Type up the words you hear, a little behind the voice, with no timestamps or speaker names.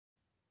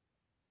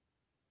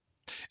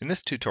In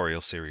this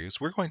tutorial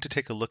series, we're going to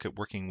take a look at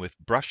working with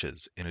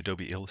brushes in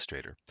Adobe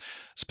Illustrator.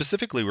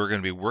 Specifically, we're going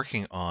to be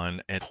working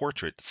on a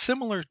portrait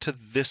similar to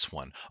this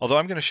one, although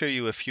I'm going to show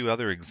you a few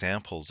other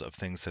examples of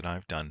things that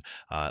I've done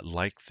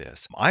like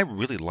this. I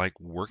really like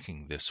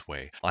working this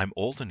way. I'm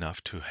old enough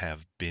to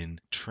have been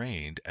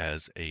trained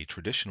as a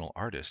traditional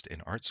artist in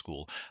art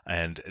school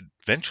and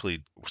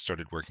eventually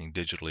started working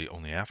digitally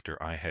only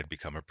after I had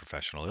become a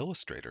professional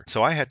illustrator.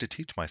 So I had to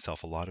teach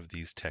myself a lot of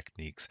these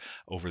techniques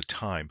over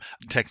time,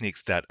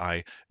 techniques that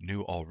I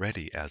knew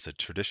already as a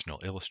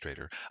traditional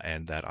illustrator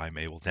and that I'm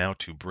able now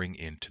to bring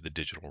into the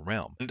digital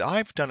realm. And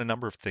I've done a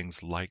number of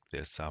things like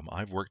this.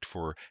 I've worked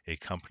for a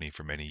company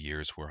for many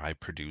years where I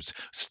produce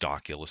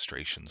stock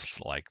illustrations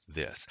like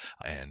this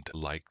and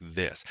like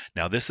this.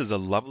 Now, this is a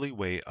lovely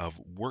way of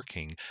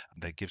working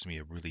that gives me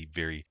a really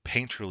very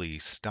painterly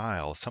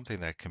style, something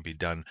that can be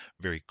done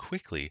very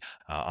quickly.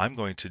 I'm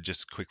going to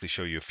just quickly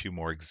show you a few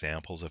more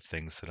examples of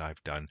things that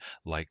I've done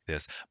like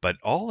this. But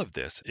all of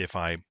this, if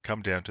I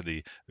come down to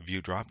the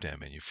View drop-down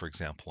menu, for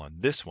example, on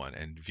this one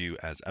and View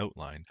as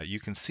Outline, you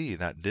can see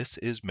that this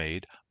is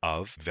made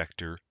of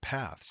vector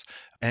paths.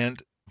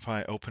 And if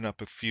I open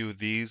up a few of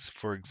these,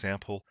 for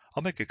example,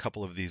 I'll make a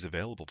couple of these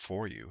available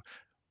for you.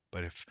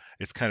 But if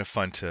it's kind of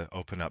fun to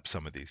open up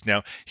some of these.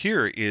 Now,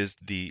 here is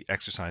the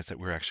exercise that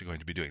we're actually going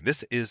to be doing.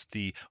 This is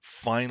the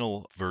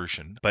final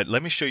version, but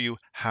let me show you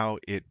how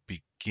it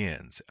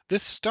begins.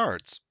 This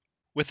starts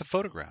with a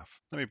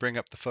photograph. Let me bring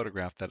up the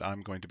photograph that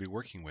I'm going to be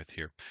working with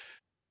here.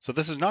 So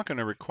this is not going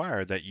to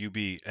require that you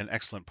be an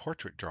excellent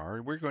portrait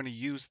drawer. We're going to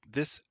use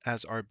this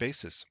as our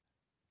basis,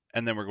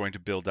 and then we're going to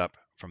build up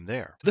from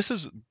there. This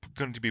is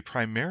going to be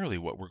primarily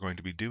what we're going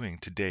to be doing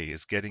today,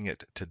 is getting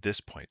it to this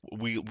point.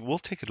 We will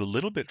take it a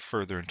little bit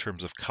further in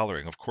terms of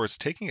coloring. Of course,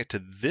 taking it to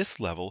this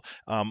level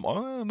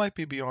might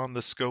be beyond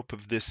the scope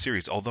of this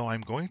series, although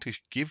I'm going to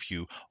give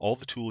you all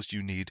the tools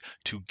you need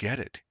to get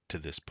it to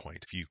this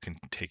point. If you can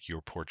take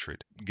your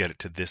portrait, get it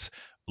to this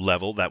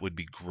level, that would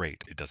be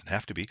great. It doesn't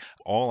have to be.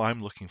 All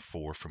I'm looking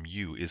for from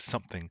you is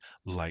something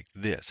like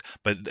this.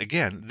 But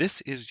again,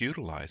 this is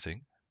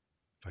utilizing,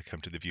 if I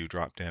come to the View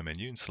drop-down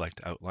menu and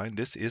select Outline,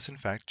 this is in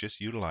fact just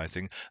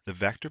utilizing the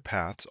vector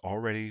paths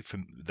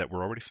that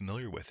we're already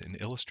familiar with in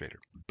Illustrator.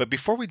 But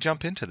before we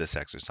jump into this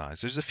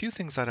exercise, there's a few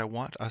things that I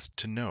want us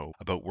to know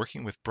about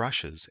working with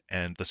brushes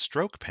and the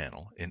stroke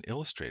panel in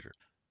Illustrator.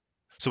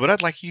 So what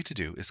I'd like you to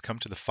do is come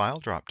to the File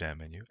drop-down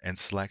menu and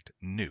select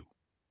New.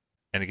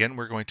 And again,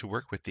 we're going to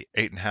work with the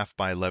 8.5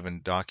 by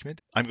 11 document.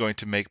 I'm going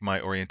to make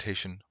my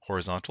orientation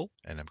horizontal,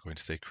 and I'm going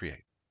to say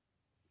Create.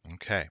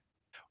 Okay.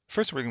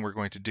 First thing we're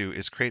going to do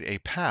is create a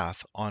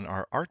path on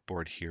our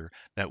artboard here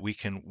that we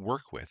can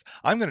work with.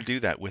 I'm going to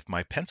do that with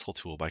my pencil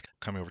tool by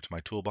coming over to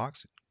my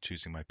toolbox,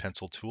 choosing my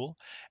pencil tool,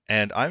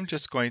 and I'm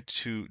just going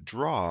to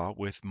draw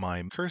with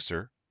my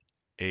cursor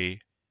a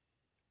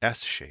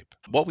S shape.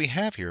 What we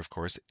have here, of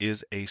course,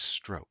 is a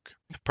stroke.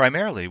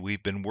 Primarily,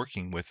 we've been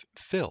working with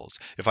fills.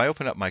 If I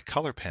open up my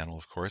color panel,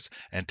 of course,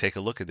 and take a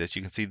look at this,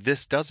 you can see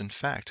this does in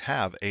fact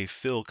have a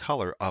fill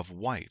color of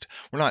white.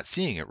 We're not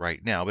seeing it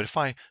right now, but if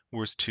I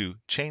was to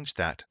change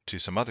that to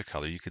some other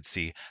color, you could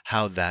see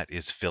how that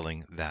is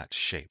filling that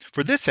shape.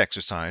 For this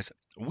exercise,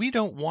 we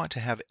don't want to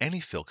have any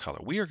fill color.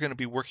 We are going to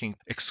be working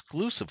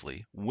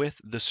exclusively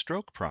with the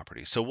stroke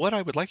property. So what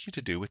I would like you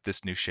to do with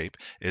this new shape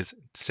is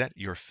set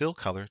your fill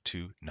color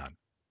to none.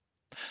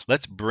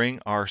 Let's bring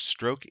our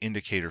stroke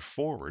indicator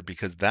forward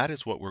because that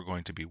is what we're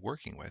going to be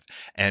working with.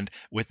 And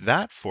with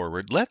that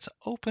forward, let's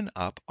open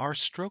up our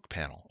stroke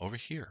panel over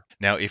here.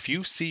 Now, if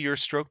you see your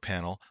stroke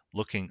panel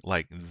looking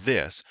like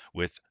this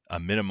with a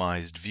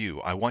minimized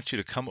view, I want you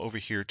to come over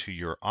here to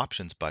your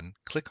options button,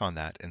 click on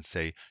that and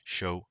say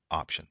Show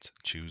Options.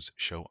 Choose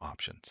Show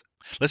Options.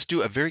 Let's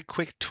do a very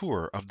quick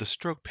tour of the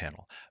stroke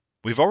panel.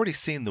 We've already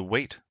seen the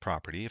weight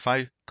property. If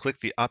I click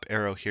the up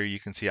arrow here, you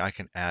can see I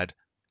can add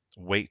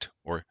weight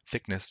or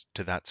thickness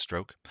to that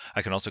stroke.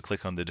 I can also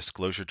click on the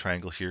disclosure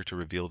triangle here to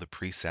reveal the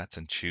presets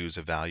and choose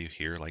a value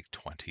here like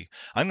 20.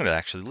 I'm going to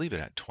actually leave it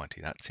at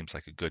 20. That seems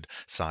like a good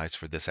size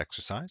for this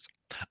exercise.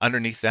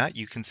 Underneath that,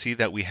 you can see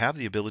that we have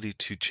the ability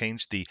to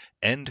change the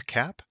end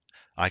cap.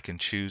 I can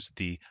choose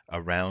the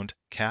around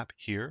cap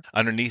here.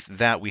 Underneath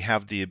that, we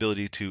have the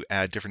ability to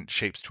add different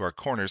shapes to our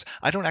corners.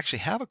 I don't actually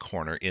have a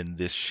corner in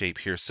this shape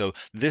here, so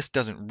this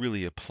doesn't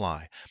really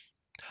apply.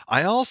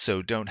 I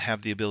also don't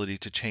have the ability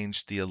to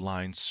change the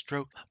align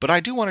stroke, but I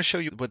do want to show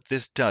you what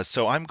this does.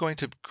 So I'm going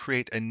to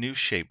create a new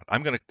shape.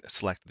 I'm going to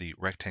select the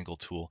rectangle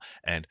tool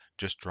and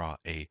just draw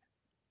a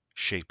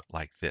shape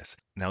like this.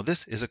 Now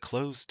this is a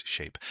closed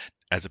shape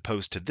as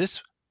opposed to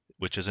this,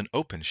 which is an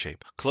open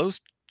shape.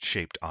 Closed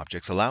shaped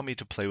objects allow me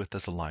to play with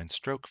this align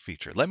stroke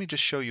feature. Let me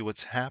just show you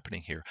what's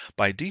happening here.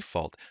 By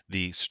default,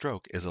 the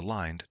stroke is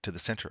aligned to the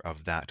center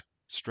of that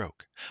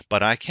stroke.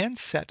 But I can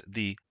set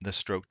the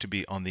stroke to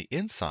be on the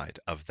inside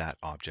of that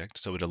object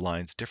so it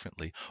aligns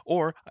differently.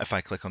 Or if I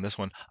click on this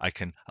one, I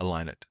can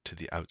align it to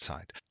the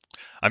outside.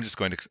 I'm just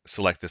going to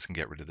select this and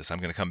get rid of this. I'm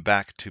going to come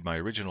back to my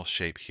original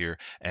shape here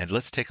and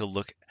let's take a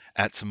look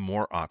add some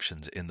more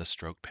options in the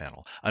stroke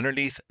panel.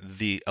 Underneath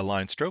the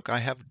align stroke, I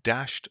have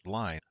dashed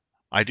line.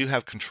 I do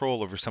have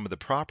control over some of the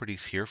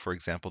properties here. For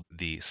example,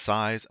 the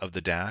size of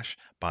the dash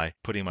by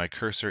putting my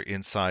cursor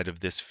inside of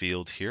this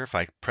field here. If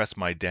I press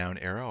my down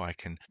arrow, I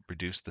can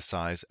reduce the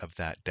size of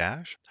that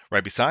dash.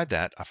 Right beside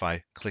that, if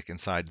I click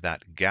inside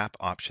that gap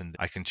option,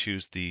 I can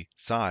choose the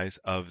size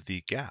of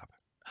the gap.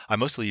 I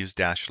mostly use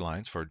dashed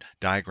lines for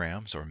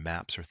diagrams or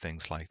maps or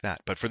things like that.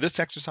 But for this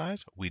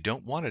exercise, we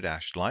don't want a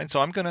dashed line,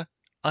 so I'm going to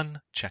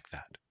uncheck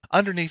that.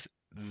 Underneath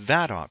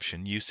that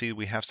option, you see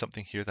we have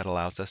something here that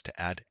allows us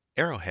to add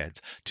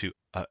arrowheads to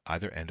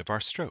either end of our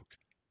stroke.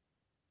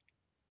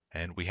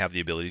 And we have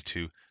the ability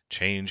to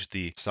change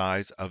the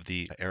size of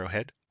the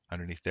arrowhead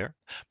underneath there.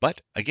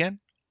 But again,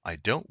 I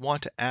don't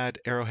want to add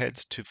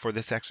arrowheads for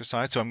this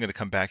exercise, so I'm going to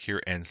come back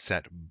here and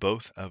set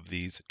both of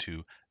these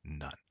to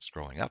none.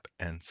 Scrolling up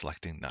and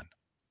selecting none.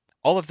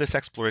 All of this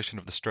exploration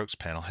of the strokes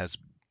panel has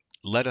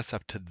led us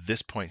up to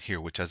this point here,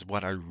 which is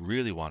what I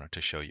really wanted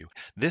to show you.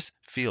 This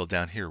field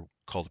down here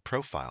called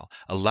profile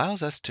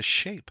allows us to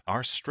shape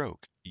our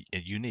stroke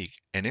in unique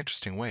and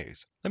interesting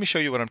ways. Let me show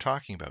you what I'm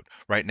talking about.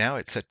 Right now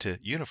it's set to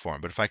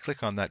uniform, but if I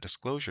click on that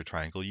disclosure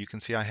triangle, you can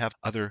see I have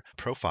other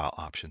profile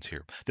options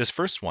here. This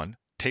first one,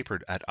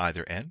 tapered at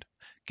either end,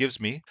 gives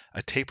me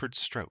a tapered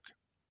stroke.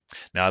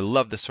 Now I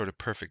love this sort of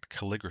perfect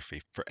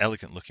calligraphy for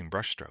elegant looking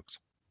brush strokes,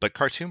 but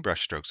cartoon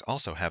brush strokes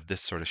also have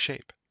this sort of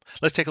shape.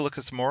 Let's take a look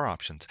at some more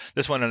options.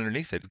 This one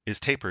underneath it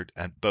is tapered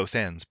at both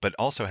ends, but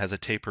also has a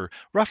taper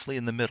roughly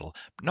in the middle,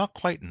 not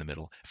quite in the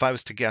middle. If I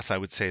was to guess, I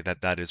would say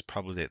that that is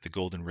probably at the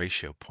golden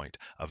ratio point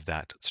of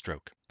that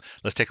stroke.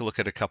 Let's take a look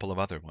at a couple of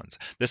other ones.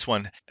 This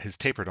one is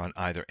tapered on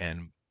either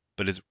end,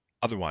 but is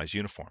otherwise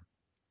uniform.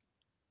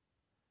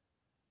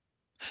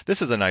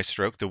 This is a nice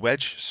stroke, the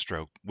wedge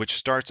stroke, which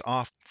starts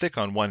off thick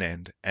on one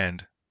end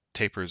and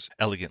tapers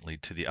elegantly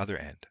to the other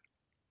end.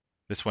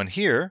 This one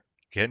here,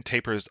 again,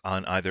 tapers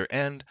on either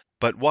end,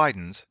 but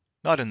widens,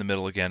 not in the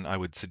middle again, I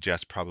would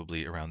suggest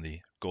probably around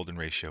the golden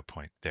ratio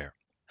point there.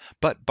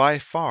 But by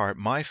far,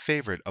 my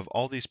favorite of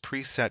all these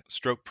preset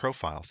stroke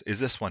profiles is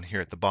this one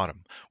here at the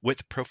bottom,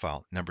 width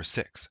profile number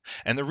 6.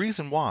 And the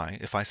reason why,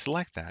 if I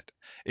select that,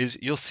 is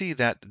you'll see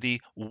that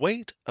the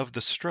weight of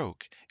the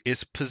stroke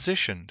is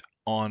positioned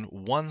on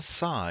one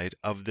side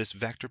of this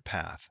vector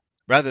path,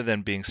 rather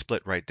than being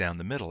split right down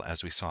the middle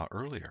as we saw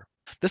earlier.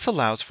 This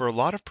allows for a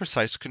lot of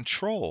precise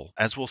control,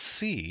 as we'll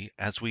see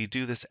as we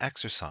do this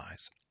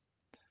exercise.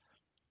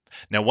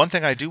 Now, one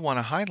thing I do want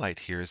to highlight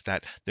here is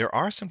that there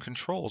are some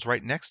controls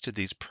right next to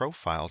these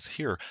profiles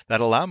here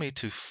that allow me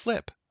to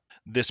flip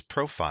this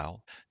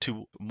profile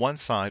to one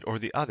side or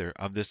the other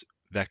of this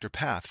vector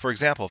path. For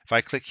example, if I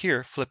click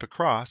here, flip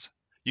across,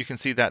 you can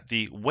see that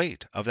the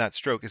weight of that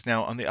stroke is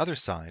now on the other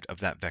side of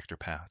that vector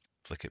path.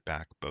 Flick it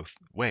back both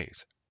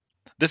ways.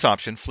 This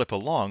option, flip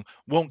along,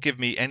 won't give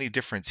me any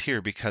difference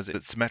here because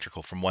it's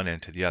symmetrical from one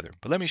end to the other.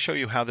 But let me show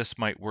you how this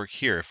might work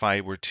here if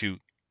I were to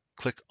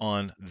click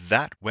on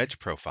that wedge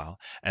profile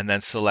and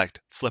then select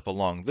flip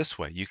along this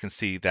way. You can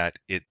see that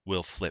it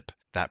will flip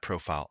that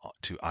profile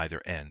to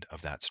either end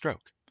of that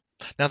stroke.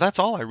 Now that's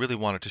all I really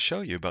wanted to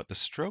show you about the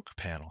stroke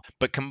panel.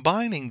 But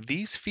combining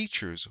these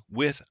features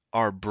with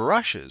our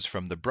brushes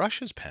from the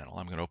brushes panel,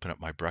 I'm going to open up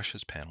my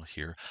brushes panel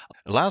here,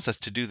 allows us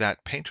to do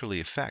that painterly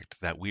effect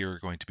that we are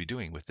going to be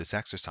doing with this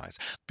exercise.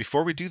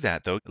 Before we do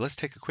that though, let's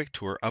take a quick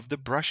tour of the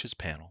brushes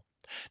panel.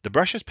 The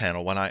brushes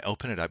panel, when I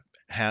open it up,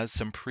 has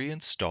some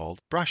pre-installed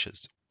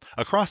brushes.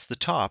 Across the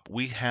top,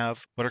 we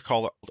have what are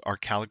called our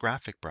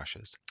calligraphic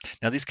brushes.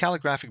 Now, these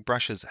calligraphic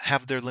brushes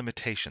have their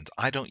limitations.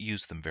 I don't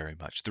use them very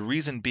much. The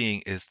reason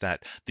being is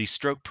that the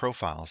stroke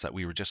profiles that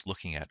we were just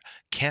looking at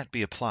can't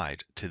be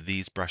applied to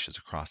these brushes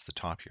across the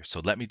top here.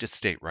 So let me just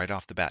state right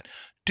off the bat,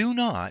 do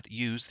not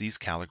use these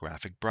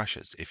calligraphic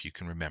brushes if you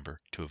can remember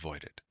to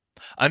avoid it.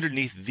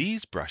 Underneath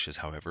these brushes,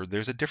 however,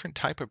 there's a different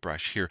type of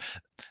brush here.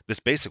 This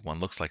basic one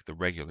looks like the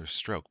regular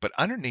stroke, but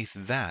underneath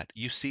that,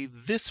 you see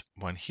this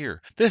one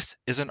here. This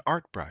is an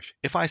art brush.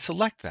 If I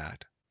select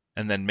that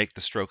and then make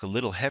the stroke a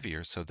little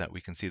heavier so that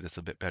we can see this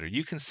a bit better,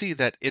 you can see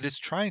that it is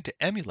trying to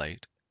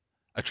emulate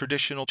a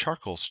traditional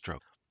charcoal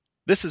stroke.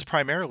 This is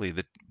primarily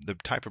the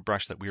type of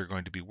brush that we are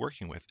going to be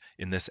working with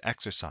in this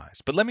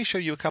exercise. But let me show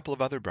you a couple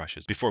of other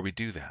brushes before we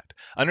do that.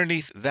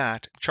 Underneath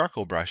that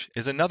charcoal brush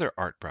is another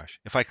art brush.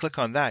 If I click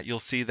on that, you'll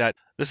see that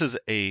this is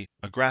a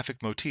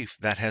graphic motif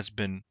that has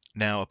been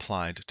now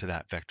applied to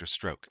that vector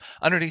stroke.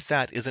 Underneath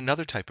that is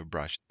another type of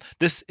brush.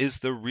 This is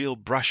the real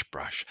brush,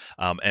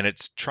 and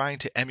it's trying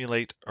to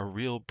emulate a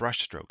real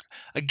brush stroke.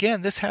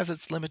 Again, this has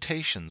its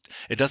limitations.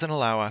 It doesn't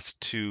allow us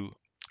to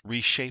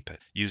reshape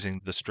it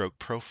using the stroke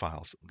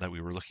profiles that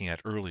we were looking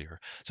at earlier.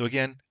 So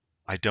again,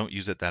 I don't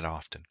use it that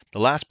often. The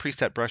last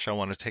preset brush I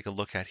want to take a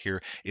look at here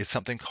is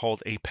something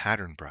called a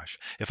pattern brush.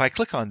 If I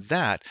click on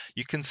that,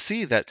 you can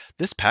see that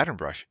this pattern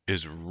brush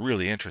is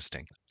really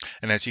interesting.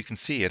 And as you can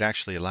see, it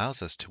actually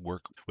allows us to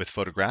work with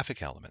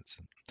photographic elements.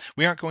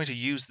 We aren't going to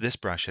use this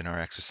brush in our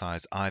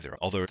exercise either,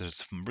 although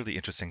there's some really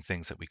interesting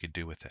things that we could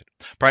do with it.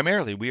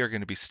 Primarily, we are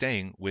going to be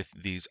staying with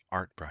these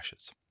art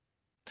brushes.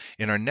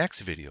 In our next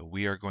video,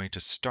 we are going to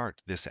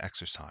start this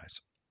exercise.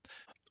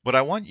 What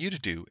I want you to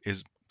do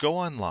is go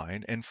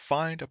online and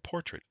find a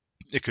portrait.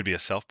 It could be a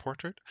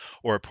self-portrait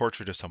or a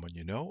portrait of someone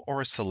you know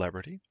or a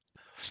celebrity.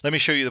 Let me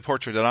show you the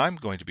portrait that I'm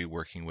going to be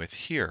working with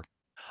here.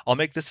 I'll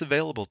make this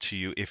available to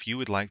you if you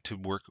would like to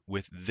work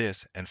with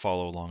this and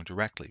follow along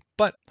directly.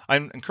 But I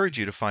encourage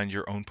you to find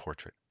your own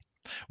portrait.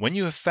 When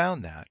you have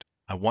found that,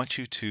 I want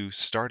you to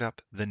start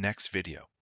up the next video.